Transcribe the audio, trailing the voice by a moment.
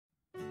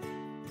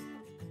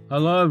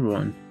Hello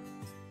everyone.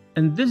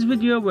 In this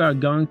video we are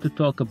going to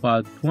talk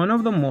about one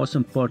of the most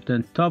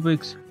important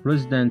topics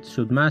residents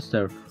should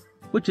master,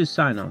 which is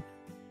sign-out.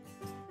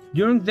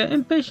 During the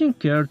inpatient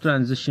care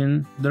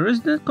transition, the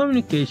resident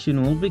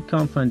communication will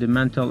become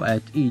fundamental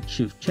at each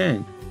shift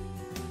change.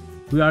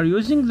 We are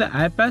using the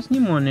I-PASS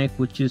Mnemonic,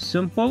 which is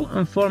simple,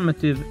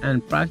 informative,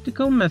 and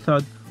practical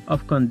method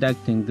of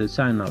conducting the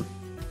sign-out.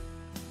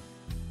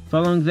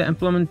 Following the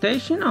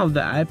implementation of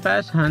the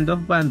I-PASS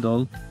handoff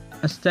bundle,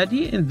 a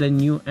study in the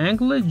New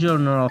England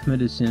Journal of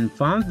Medicine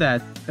found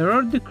that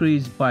error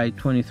decreased by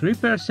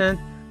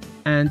 23%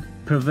 and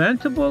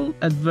preventable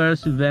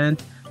adverse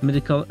event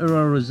medical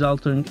error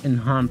resulting in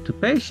harm to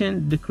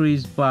patient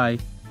decreased by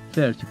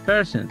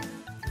 30%.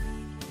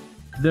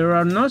 There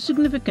are no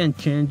significant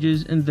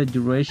changes in the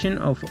duration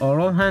of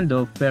oral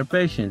handoff per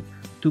patient,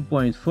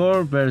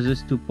 2.4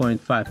 versus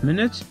 2.5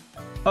 minutes,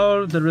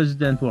 or the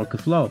resident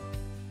workflow.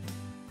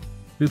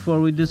 Before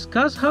we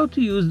discuss how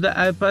to use the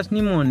I-PASS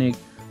Mnemonic,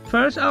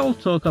 first I will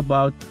talk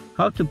about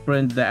how to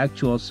print the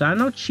actual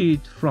sign-out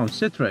sheet from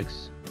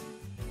Citrix.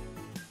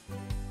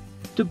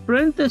 To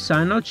print the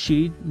sign-out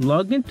sheet,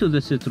 log into the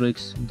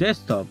Citrix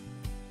desktop.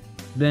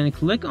 Then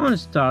click on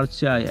Start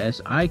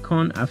CIS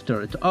icon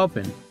after it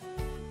opens.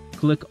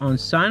 Click on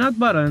Sign Out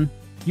button,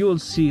 you will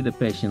see the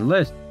patient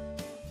list.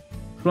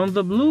 From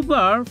the blue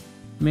bar,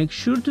 make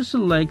sure to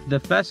select the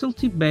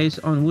facility based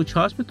on which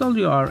hospital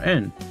you are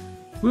in.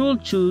 We will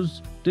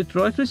choose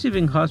Detroit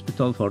Receiving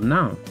Hospital for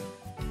now.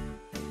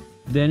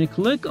 Then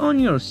click on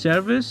your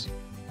service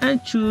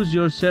and choose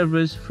your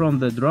service from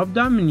the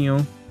drop-down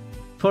menu,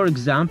 for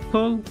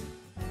example,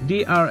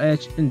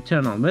 DRH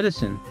Internal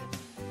Medicine.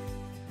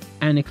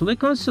 And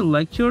click on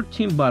Select Your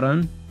Team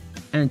button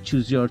and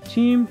choose your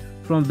team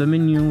from the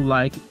menu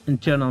like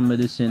Internal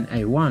Medicine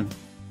A1.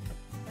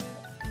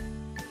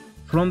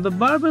 From the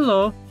bar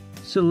below,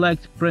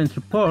 select Print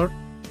Report.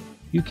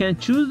 You can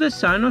choose the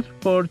sign-out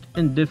report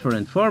in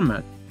different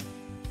format.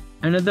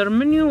 Another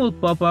menu will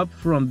pop up.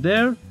 From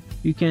there,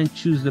 you can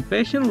choose the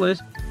patient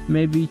list,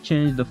 maybe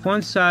change the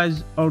font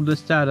size or the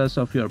status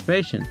of your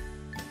patient.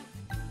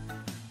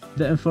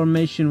 The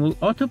information will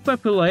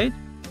auto-populate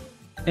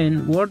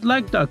in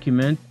Word-like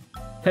document.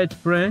 Hit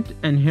print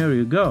and here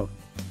you go.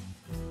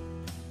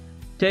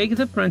 Take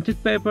the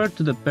printed paper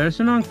to the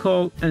person on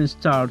call and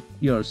start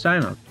your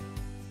sign-out.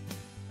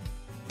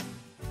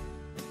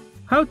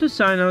 How to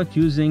sign out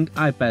using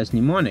I-PASS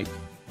Mnemonic.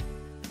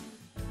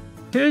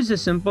 Here is a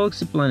simple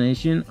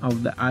explanation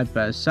of the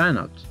I-PASS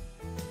sign-out.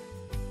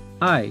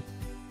 I.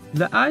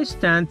 The I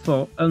stands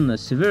for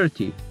illness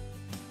severity.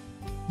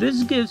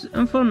 This gives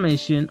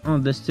information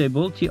on the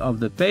stability of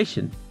the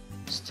patient,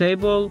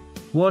 stable,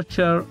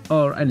 watcher,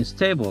 or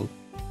unstable,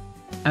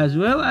 as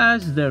well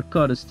as their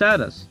code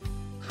status,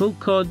 full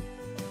code,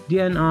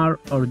 DNR,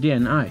 or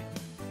DNI.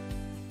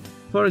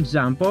 For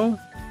example,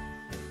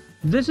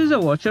 this is a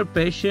watcher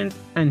patient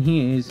and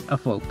he is a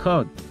full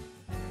code.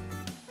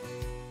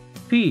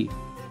 P.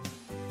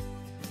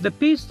 The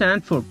P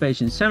stands for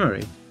patient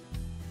summary.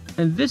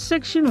 In this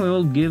section, we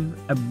will give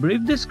a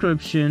brief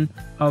description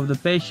of the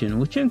patient,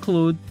 which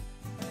include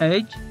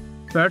age,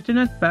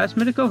 pertinent past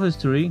medical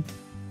history,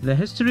 the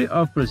history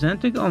of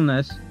presenting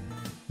illness,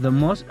 the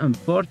most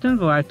important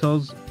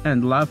vitals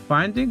and lab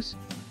findings,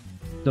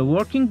 the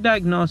working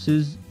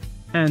diagnosis,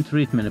 and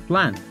treatment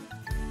plan.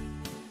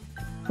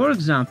 For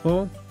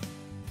example,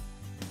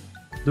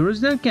 the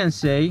resident can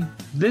say,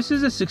 "This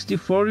is a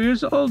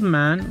 64-year-old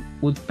man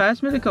with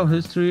past medical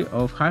history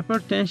of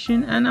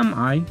hypertension and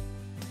MI,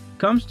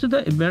 comes to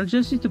the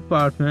emergency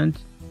department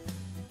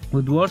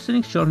with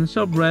worsening shortness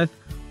of breath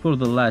for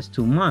the last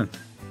 2 months.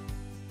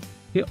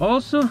 He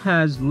also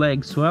has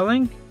leg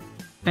swelling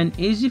and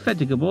easy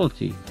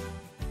fatigability.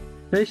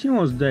 Patient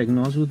was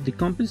diagnosed with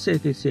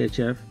decompensated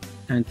CHF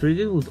and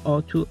treated with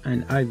O2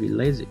 and IV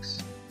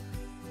Lasix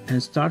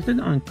and started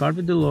on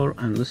carvedilol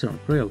and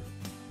lisinopril."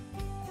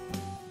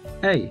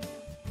 A.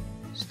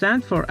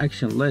 Stand for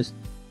action list,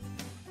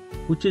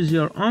 which is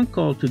your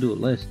on-call to-do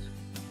list.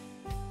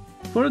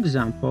 For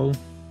example,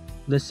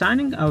 the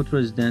signing out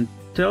resident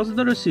tells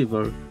the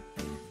receiver,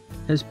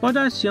 "His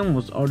potassium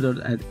was ordered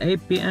at 8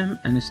 p.m.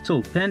 and is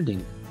still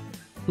pending.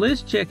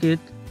 Please check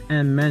it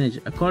and manage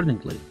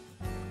accordingly.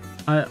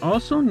 I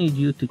also need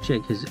you to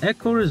check his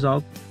echo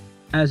result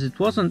as it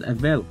wasn't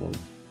available.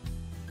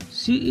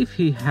 See if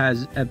he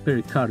has a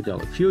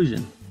pericardial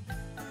effusion."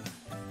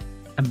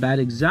 A bad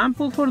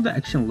example for the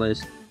action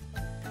list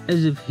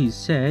is if he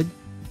said,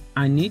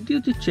 "I need you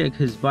to check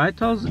his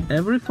vitals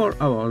every 4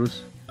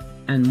 hours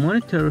and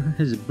monitor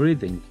his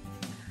breathing."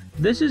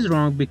 This is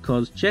wrong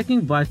because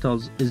checking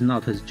vitals is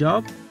not his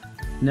job.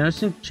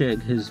 Nursing check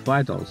his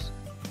vitals,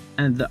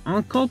 and the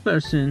on-call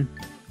person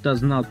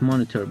does not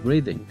monitor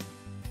breathing.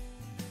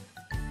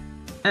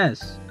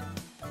 S.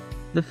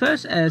 The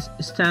first S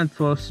stands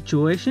for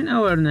situation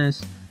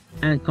awareness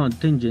and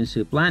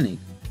contingency planning,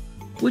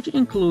 which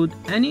include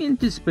any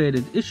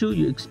anticipated issue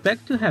you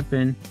expect to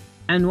happen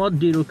and what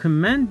do you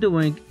recommend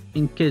doing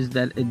in case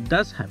that it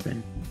does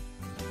happen.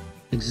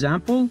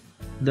 Example,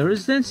 the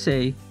residents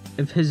say,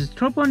 If his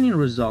troponin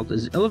result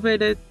is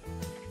elevated,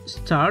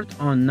 start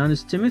on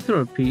non-STEMI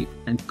therapy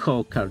and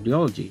call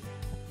cardiology.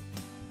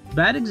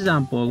 Bad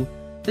example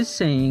is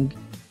saying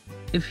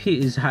if he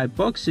is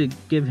hypoxic,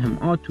 give him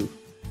O2,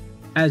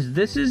 as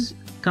this is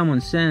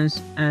common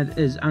sense and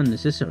is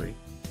unnecessary.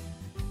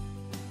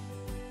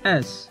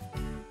 S.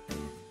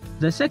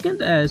 The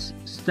second S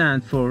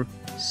stands for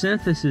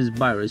synthesis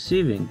by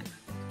receiving.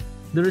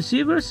 The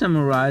receiver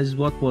summarizes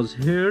what was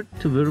heard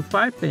to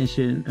verify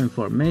patient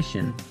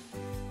information.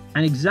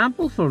 An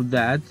example for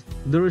that,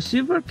 the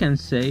receiver can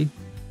say,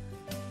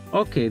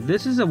 okay,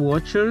 this is a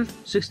watcher,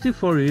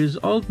 64 years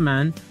old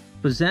man,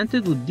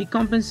 presented with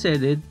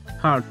decompensated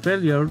heart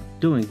failure,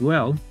 doing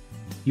well.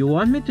 You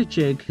want me to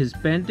check his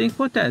pending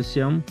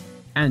potassium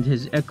and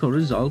his echo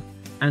result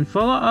and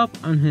follow up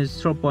on his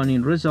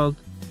troponin result.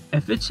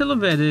 If it's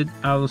elevated,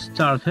 I will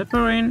start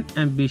heparin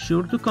and be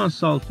sure to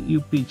consult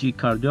UPG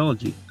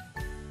cardiology.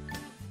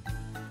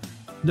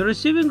 The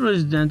receiving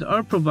resident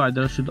or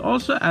provider should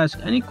also ask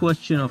any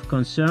question of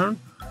concern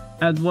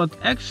and what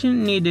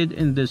action needed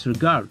in this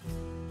regard.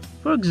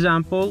 For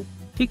example,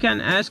 he can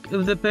ask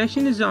if the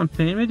patient is on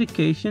pain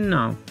medication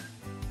now,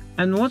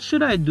 and what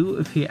should I do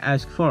if he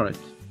asks for it.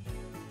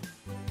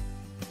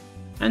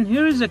 And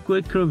here is a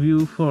quick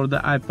review for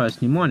the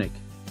I-PASS mnemonic.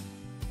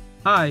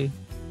 I.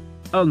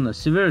 Illness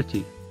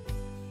severity.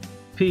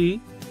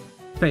 P.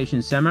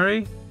 Patient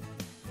summary.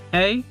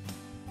 A.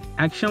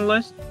 Action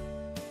list.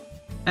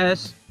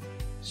 S.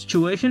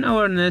 Situation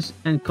awareness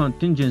and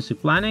contingency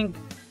planning.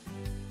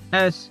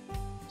 S.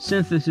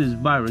 Synthesis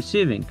by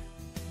receiving.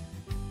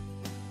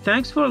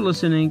 Thanks for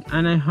listening,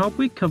 and I hope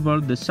we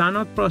covered the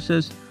sign-out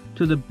process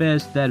to the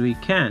best that we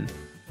can.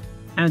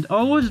 And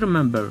always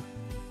remember,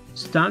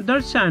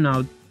 standard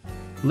sign-out,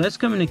 less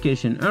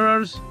communication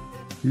errors,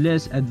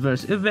 less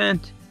adverse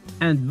event,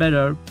 and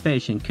better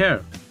patient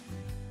care.